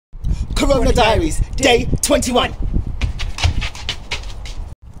Corona Diaries, day 21.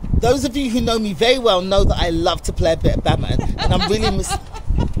 Those of you who know me very well know that I love to play a bit of badminton, and I'm really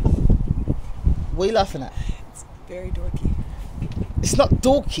What are you laughing at? It's very dorky. It's not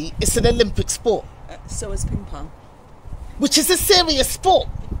dorky, it's an Olympic sport. So is ping pong. Which is a serious sport.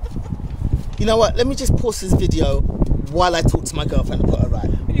 You know what, let me just pause this video while I talk to my girlfriend and put her right.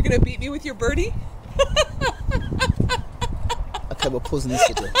 Are you going to beat me with your birdie? Okay, we're pausing this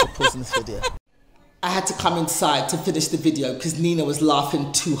video. I had to come inside to finish the video because Nina was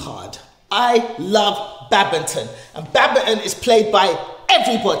laughing too hard. I love badminton, and badminton is played by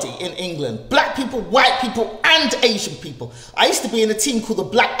everybody in England. Black people, white people, and Asian people. I used to be in a team called the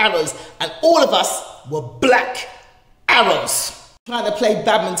Black Arrows, and all of us were black arrows. Trying to play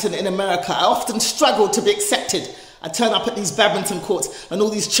badminton in America, I often struggled to be accepted. I turn up at these badminton courts, and all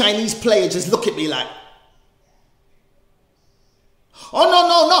these Chinese players just look at me like, oh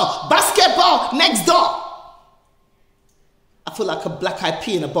no, basketball next door. I feel like a black eyed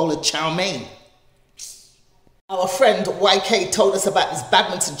pea in a bowl of chow mein. Our friend YK told us about this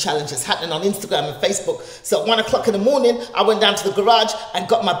badminton challenges happening on Instagram and Facebook. So at 1 o'clock in the morning, I went down to the garage and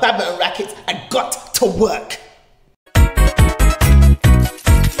got my badminton rackets and got to work. Don't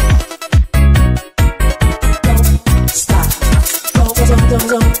stop. Don't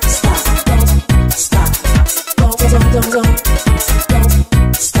stop. Don't stop. Don't stop.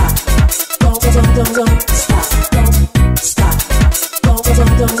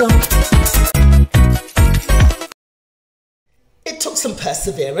 It took some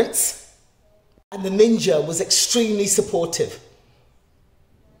perseverance, and the ninja was extremely supportive.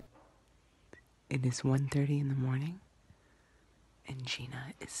 It is 1:30 in the morning, and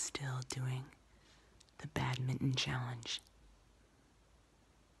Gina is still doing the badminton challenge.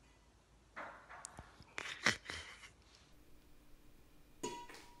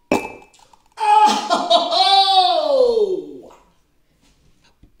 Oh!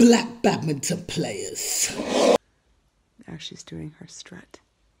 Black badminton players. Now she's doing her strut.